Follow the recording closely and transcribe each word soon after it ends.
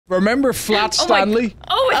Remember Flat Stanley?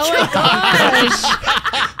 Oh my gosh!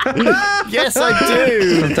 Yes, I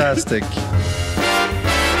do. Fantastic.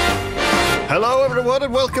 Hello, everyone,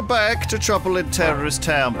 and welcome back to Trouble in Terrorist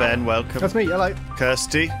Town. Ben, welcome. That's me, hello.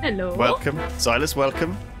 Kirsty, Hello. welcome. Zylus,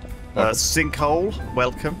 welcome. Sinkhole,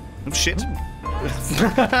 welcome. Oh, shit.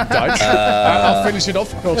 Right. I'll finish it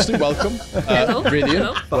off. Kirsty, welcome. Hello.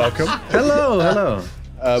 Radiant, welcome. Hello, hello.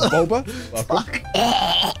 Boba, welcome.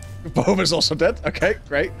 Boba's also dead. Okay,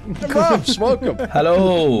 great. Mobs, welcome.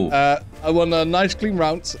 Hello. I won a nice clean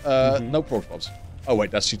round. No pro bombs. Oh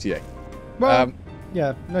wait, that's CTA. Well,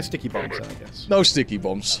 yeah, no sticky bombs, I guess. No sticky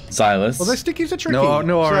bombs. Silas. Well, those stickies are tricky. No so,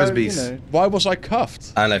 RSBs. you know. Why was I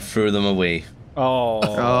cuffed? And I threw them away. Oh.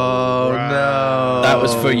 Oh no. That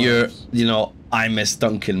was for your, I miss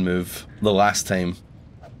Duncan move the last time.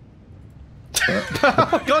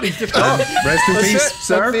 Oh, God, he's just gone. Rest in peace,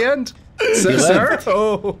 sir. That's the end. Sir?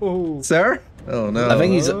 Oh. Sir? Oh no. I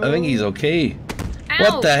think he's okay. Ow.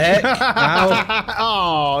 What the heck?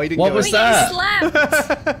 Oh, he didn't What go was in. that? Slapped.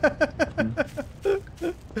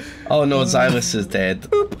 Oh no, Xylus is dead.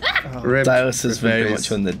 Rip. Xylus is Rip in very peace.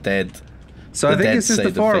 much on the dead. So I the think dead it's just the side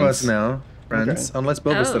of four of us things. now, friends. Okay. Unless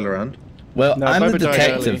Boba's Oh. still around. Well, No, I'm the Boba died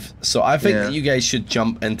detective, so I think Yeah. that you guys should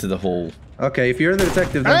jump into the hole. Okay, if you're the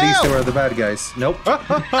detective, then these two are the bad guys. Nope. Oh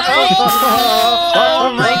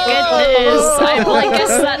my goodness! Well, I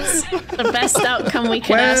guess that's the best outcome we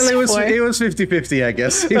can ask Well, for. it was 50-50, I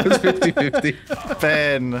guess. It was 50-50.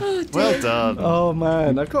 Ben, well done. Oh,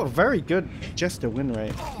 man, I've got a very good Jester win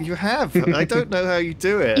rate. You have. I don't know how you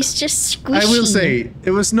do it. It's just squishy. I will say,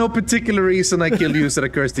 it was no particular reason I killed you, Sarah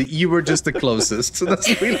Kirsty. You were just the closest. So that's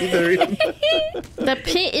really the reason. The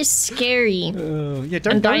pit is scary, Yeah,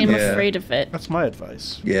 don't and I am Yeah. afraid of it. That's my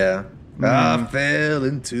advice. Yeah. I fell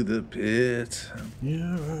into the pit.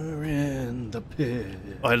 You're in the pit.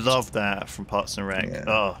 I love that from Parks and Rec. Yeah.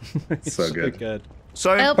 Oh. So good.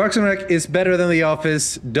 So, Well, Parks and Rec is better than The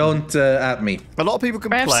Office. Don't at me. a lot of people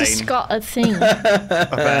Perhaps it's complain got a thing.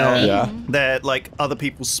 about Yeah. they're like other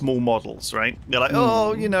people's small models, right? They're like,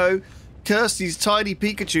 oh, Kirsty's tiny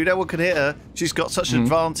Pikachu, no one can hit her. She's got such an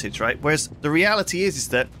advantage, right? Whereas the reality is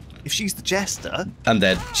that if she's the Jester, I'm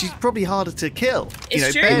dead. she's probably harder to kill.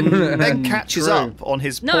 It's true. Ben catches True. up on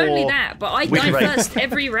his Not poor... only that, but I win die rate. first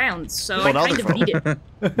every round, so I On kind other of need it.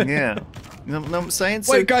 Yeah. You know what I'm saying?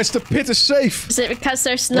 So, Wait, guys, the pit is safe. Is it because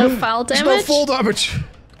there's no foul There's damage? no fall damage.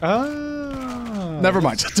 Ah. Never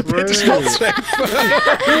mind. The pit is not safe.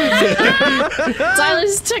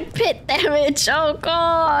 Silas took pit damage. Oh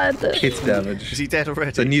god. Hit is damage. he dead already?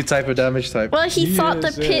 It's a new type of damage type. Well, he thought the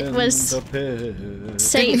Is pit in was the pit.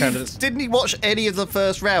 safe. Didn't he watch any of the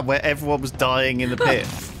first round where everyone was dying in the pit?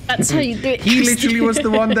 That's how you do it. He literally was the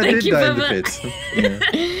one that Thank did you die for in the that. pit.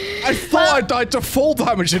 Yeah. I thought I died to fall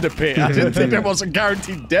damage in the pit. I didn't think there was a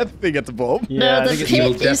guaranteed death thing at the bottom. Yeah, No, I the think it's pit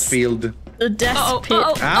Evil is death field. the death pit.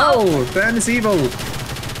 Ow! Ben is evil.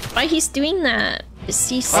 Why he's doing that? Is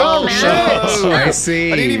he so Oh, mad? shit. I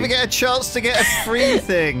see. I didn't even get a chance to get a free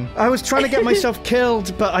thing. I was trying to get myself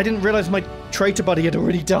killed, but I didn't realize my traitor buddy had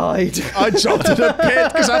already died. I jumped in the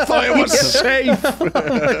pit because I thought it was safe. Oh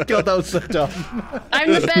my god, that was so dumb.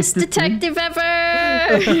 I'm the best detective ever.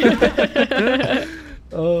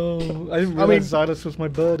 Oh, I didn't realize Zylus was my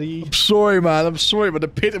buddy. Sorry, man. I'm sorry, but the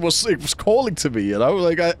pit it was calling to me.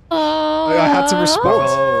 Like I Oh, had to respond.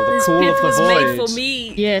 Oh, the call of the void. for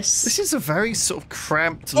me. Yes. This is a very sort of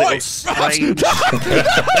cramped little strange...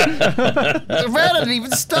 The round hadn't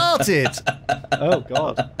even started. Oh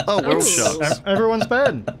god. Oh, we're all Oh. shocked. Everyone's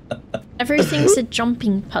Ben. Everything's a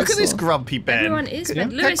jumping puzzle. Look at this grumpy Ben. Everyone is. Yeah.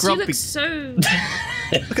 Ben. Lewis, you grumpy- look so.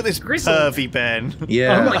 Look at this Grizzled. pervy Ben.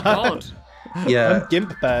 Yeah. Oh my god. Yeah. I'm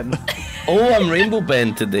Gimp Ben. Oh, I'm Rainbow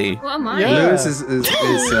Ben today. What am I? Yeah. Lewis is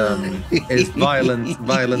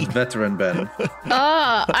violent veteran Ben.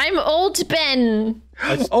 Ah, I'm old Ben.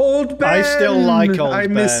 Old Ben. I still like old I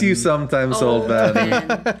miss Ben. you sometimes, old Ben.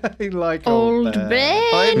 I like Old Ben.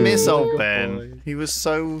 I miss old Good Ben. boy. He was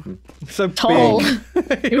so So Tall.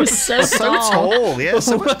 big. He was so tall. tall. Yeah,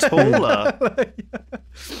 so much taller.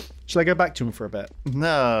 Shall I go back to him for a bit?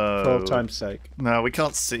 No. For old time's sake. No, we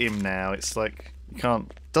can't see him now. It's like you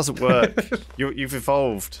can't. Doesn't work. You've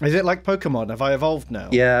evolved. Is it like Pokemon? Have I evolved now?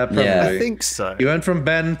 Yeah, probably. Yeah. I think so. You went from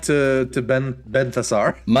Ben to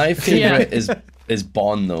Benthasar. My favorite is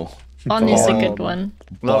Bon though. Bon is a Bon. good one.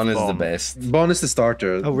 Bon is the Bon. best. Bon is the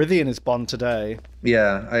starter. Oh, Rithian is Bond today.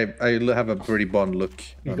 Yeah, I have a pretty Bon look.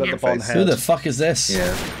 You on got my the Bon face. head. Who the fuck is this?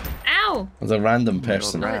 Yeah. Ow. It's a random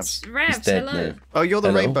person. Oh, Ravs. it's He's Ravs. dead Hello. now. Oh, you're the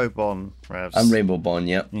Hello? Rainbow Bon, Ravs. I'm Rainbow Bon,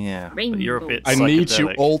 yep. Yeah, but you're a bit. I need you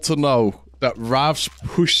psychedelic. all to know that Ravs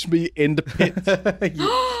pushed me in the pit.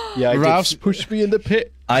 Yeah, Ralph's pushed me in the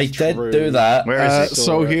pit. I did do that. Where is it?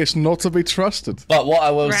 So he is not to be trusted. But what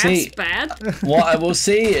I will Rat's say, bad. what I will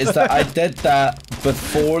say is that I did that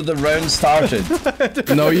before the round started.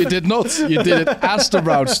 No, you did not. You did it as the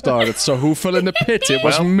round started. So who fell in the pit? It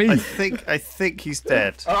was me. I think he's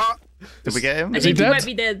dead. Did we get him? I Is he think he dead? might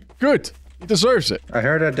be dead. Good. He deserves it. I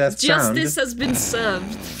heard a death sound. Justice has been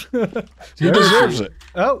served. He deserves it.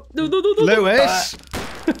 Oh, No, no, no, no. Lewis.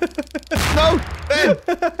 No, Ben.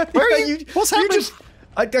 Where are you? What's happening?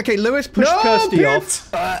 Okay, Lewis pushed Kirsty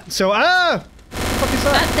off. So what the fuck is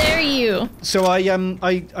that? How dare you? So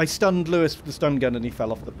I stunned Lewis with the stun gun and he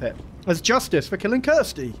fell off the pit. As justice for killing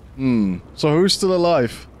Kirsty. So who's still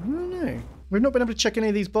alive? I don't know. We've not been able to check any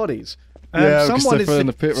of these bodies. Yeah, because they fell in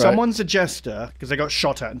the pit, right? Someone's a jester because they got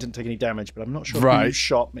shot at and didn't take any damage, but I'm not sure who Right.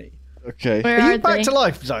 shot me. Okay. Where Are are you back they? to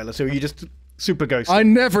life, Zylus, or are you just super ghosted? I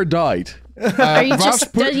never died. Are you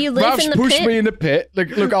just? Do you live Ralph's in the pushed pit? me in the pit.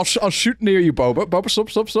 Look, I'll shoot near you, Boba. Boba, stop.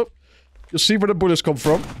 You'll see where the bullets come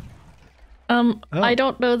from. I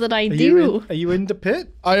don't know that I Are do. you in the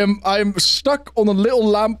pit? I am stuck on a little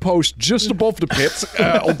lamppost just above the pit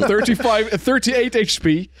on 38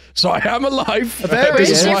 HP. So I am alive. There This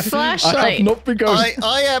it is is. why Your flashlight. I have not been going.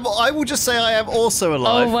 I will just say I am also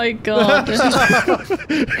alive. Oh my god.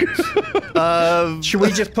 Should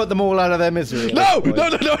we just put them all out of their misery? No! Please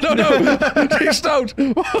don't!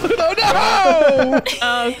 No!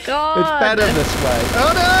 Oh god. It's better this way.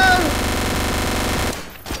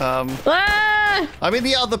 Oh Ah! no! I'm in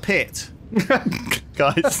the other pit.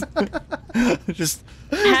 Guys. Just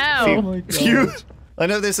How? Oh my god. you. I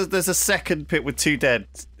know there's a second pit with 2 dead.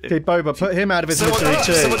 Okay, Boba, put him out of his misery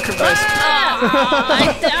too. Someone can rest.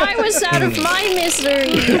 I was out of my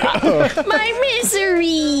misery. My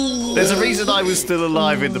misery. There's a reason I was still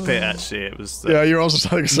alive in the pit. Actually, it was. Yeah, you're also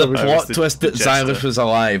telling The something. plot the twist that jester. Zylus was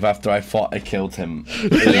alive after I thought I killed him.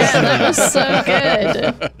 Yeah, that was so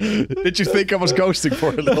good. Did you think I was ghosting for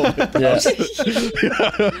a little bit? Yeah.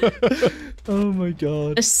 Oh my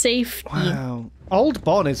god. A safety. Wow. Old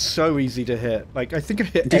Bon is so easy to hit. Like, I think I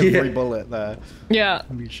hit every bullet there. Yeah.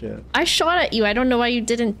 Holy shit. I shot at you. I don't know why you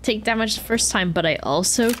didn't take damage the first time, but I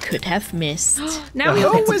also could have missed. Now we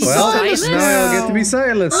get to be Well, Silas. now I'll get to be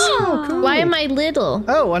Silas. Oh, cool. Why am I little?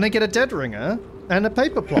 Oh, and I get a dead ringer and a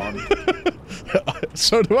paper plon.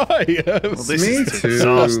 So do I. Well, this Me is a too.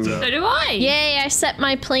 disaster. So do I. Yay, I set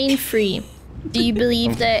my plane free. Do you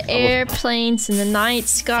believe that airplanes in the night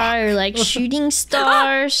sky are like shooting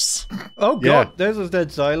stars? Oh god, Yeah. there's a dead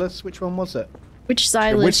Zylus. Which one was it? Which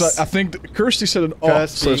Zylus? Which I think Kirsty said an off,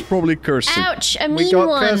 so it's probably Kirsty. Ouch, a We mean got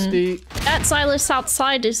one. Kirsty. That Zylus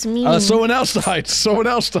outside is mean. Someone else died.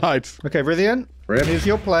 Okay, Rithian, Rip. here's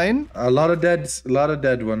your plane. A lot of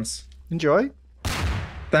dead ones. Enjoy.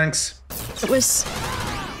 Thanks. It was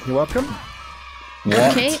You're welcome.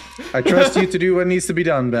 What? okay. I trust you to do what needs to be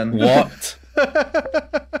done, Ben. What?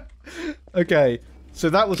 Okay, so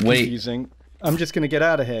that was Wait. confusing. I'm just gonna get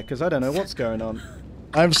out of here because I don't know what's going on.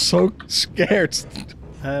 I'm so scared.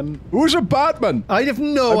 Who's a Batman? I have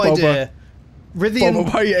no Hi, Boba. idea. Rithian,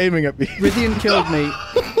 Boba, why are you aiming at me? Rithian killed me.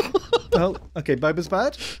 Oh, okay, Boba's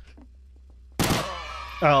bad.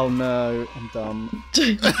 Oh no, I'm dumb.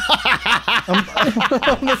 I'm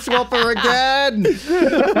the swapper again.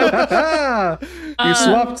 You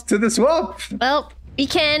swapped to the swap. Well, we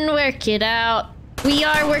can work it out. We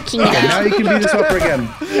are working it Now out. you can be the swapper again.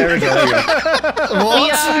 There we go.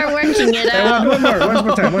 We are working it out. One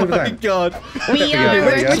more time. God, We are There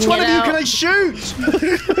we go. working which one it of you can I out. shoot?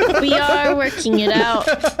 We are working it out.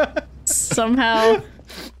 Somehow.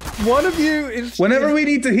 One of you is. Whenever we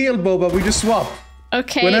need to heal Boba, we just swap.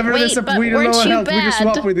 Okay, Whenever wait, but we don't weren't know you health, we just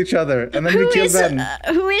swap bad? with each other, and then we Who kill is Ben.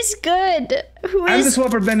 who is good? Who I'm the is?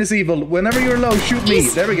 swapper. Ben is evil. Whenever you're low, shoot me.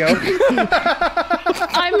 Is- There we go. I'm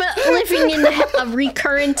living in a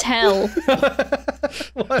recurrent hell.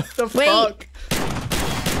 What the Wait. fuck?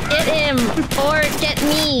 Get him or get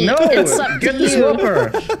me. No, It's up get to the you. swapper.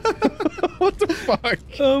 What the fuck?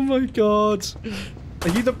 Oh my god. Are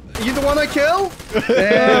you the one I kill?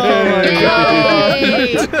 Yay!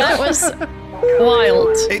 That was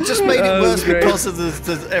wild. It just made it That was worse great. because of the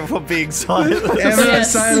everyone being silent. Everyone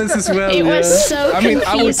Yes. silence as well. It was yeah. so I mean,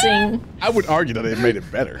 confusing. I would argue that it made it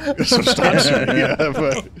better. Substantially, yeah,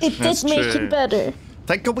 but It did make true. it better.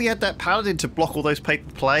 Thank God we had that paladin to block all those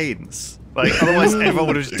paper planes. Like, otherwise everyone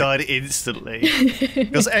would have just died instantly.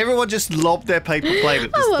 Because everyone just lobbed their paper plane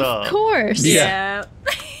at the Oh, start. of course. Yeah.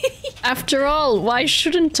 After all, why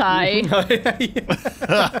shouldn't I?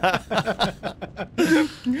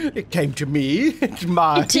 It came to me. It's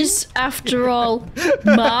mine. It is, after all,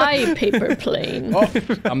 my paper plane. Oh,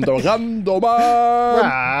 I'm the random man.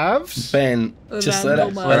 Ravs. Ben, just let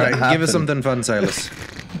it Alright, happen. give us something fun, Silas.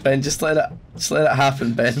 Ben, just let it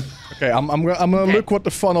happen, Ben. Okay, I'm gonna look what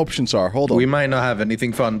the fun options are. Hold on. We might not have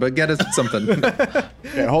anything fun, but get us something.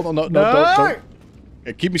 Okay, hold on. No, don't.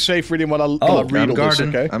 Okay, keep me safe reading while I read I'm all this, guarding.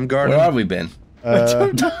 okay? I'm guarding. Where are we, Ben? I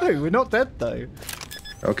don't know. We're not dead though.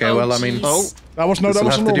 Okay, well, I mean... jeez. That was This'll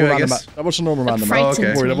a have to normal do, I random. guess. That was a normal random. frightened okay.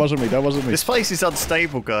 Don't worry, me. that wasn't me. That wasn't me. This place is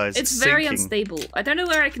unstable, guys. It's very sinking. unstable. I don't know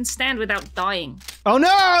where I can stand without dying. Oh no!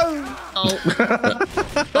 Oh.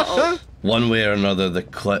 Uh-oh. One way or another, the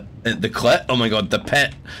clit. Oh my god, the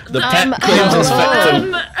pet. The pet claims his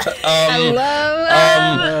victim. Hello?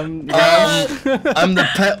 I'm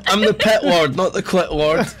the pet ward, not the clit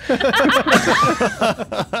ward.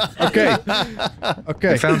 Okay.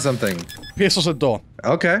 Okay. I found something. Pistols at dawn.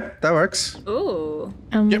 Okay, that works. Ooh.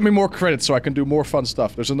 Get me more credits so I can do more fun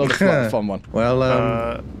stuff. There's another fun one.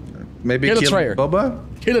 Well, maybe kill a kill traitor.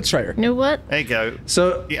 Bubba? Kill a traitor. You know what? There you go.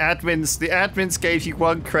 So, The admins gave you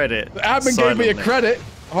 1 credit. The admin gave me a Silently. credit.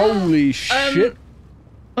 Holy shit.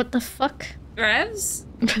 What the fuck? Revs?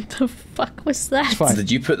 What the fuck was that? Fine.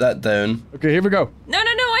 Did you put that down? Okay, here we go. No,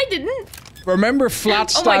 I didn't. Remember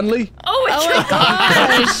Flat Oh my- Stanley? Oh my Oh god.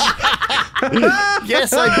 my gosh!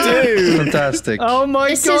 Yes, I do. fantastic. Oh my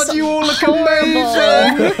This god, is you all look horrible.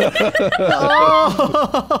 amazing!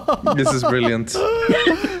 Oh. This is brilliant.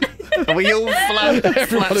 Are we all flat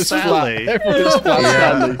Everyone is flat. Stanley? Everyone is Flat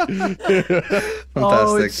Yeah. Stanley. Oh,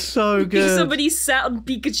 Fantastic. it's so good. Somebody sat on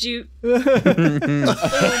Pikachu.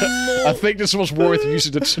 I think this was worth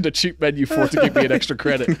using the cheap menu for to give me an extra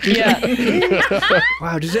credit. Yeah.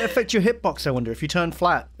 Wow, does it affect your hitbox, I wonder? If you turn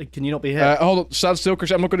flat, can you not be hit? Hold on, stand still,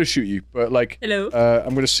 Chris. I'm not going to shoot you, but like, Hello?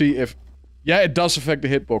 I'm going to see if. Yeah, it does affect the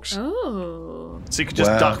hitbox. Oh. So you can just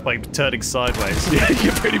Wow. duck by turning sideways. Yeah, you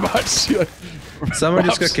pretty much. Someone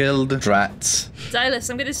just got killed. Drats. Silas,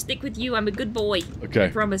 I'm gonna stick with you. I'm a good boy. Okay. I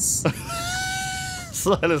promise.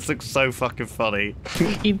 Silas looks so fucking funny.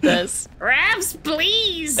 He does. Revs,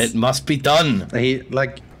 please! It must be done. He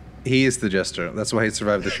is the jester. That's why he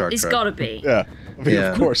survived the shark It's trap. gotta be. Yeah. I mean,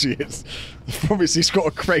 Yeah. of course he is. The problem is he's got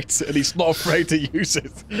a crate and he's not afraid to use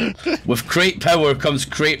it. With great power comes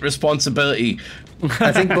great responsibility.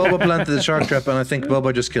 I think Boba planted the shark trap, and I think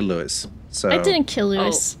Boba just killed Lewis. So I didn't kill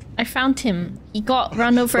Lewis. I found him. He got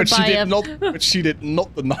run over But she by a. did not. But she did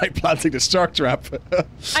not deny planting the shark trap.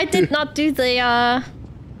 I did not do the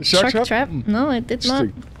The shark trap. Hmm. No, I did not.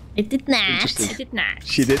 Interesting. I did not. I did not.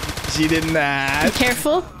 She did. She did not.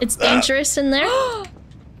 Careful, it's dangerous in there.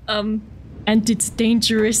 And it's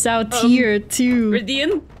dangerous out here too.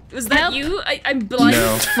 Ridian, was that Help. you? I'm blind.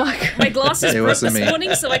 No. Fuck. My glasses It broke wasn't this me.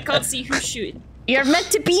 morning, so I can't see who's shooting. You're meant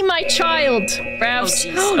to be my child, Oh, Ravs.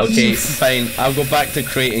 jeez. Okay, fine. I'll go back to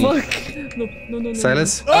creating. Fuck. No.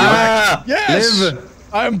 Silas, Ah! Yes. live.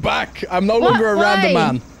 I am back. I'm no longer a random Why?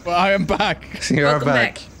 man, but I am back. You are Welcome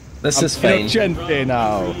back. back. This is fine. Inocente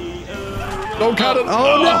now. Don't cut it.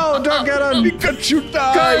 Oh no! Don't get on. Pikachu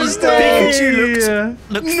dies. Pikachu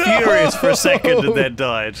looked furious for a second and then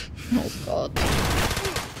died. Oh god.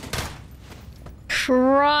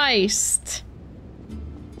 Christ.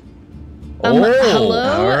 Oh.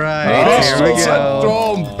 Hello? All right, here we Pistols at go.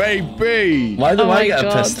 dawn, baby. Why do Oh I my get a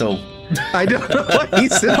God. pistol? I don't know what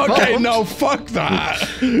he's involved. Okay, no, fuck that.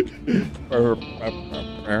 Oh,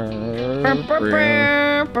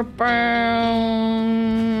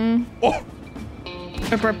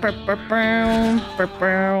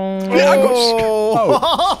 yeah, I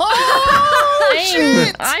got.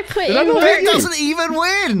 I put in I not work. hit you? Doesn't even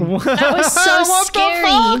win. That was so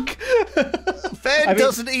scary. Ben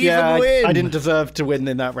doesn't even yeah, win. I didn't deserve to win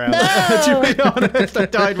in that round. To be honest, I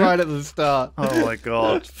died right at the start. Oh my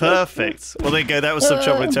god, perfect. Well, there you go. That was some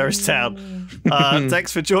trouble in Terrace Town.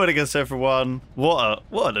 Thanks for joining us, everyone. What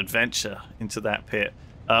an adventure into that pit.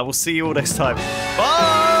 We'll see you all next time. Bye.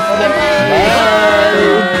 Bye.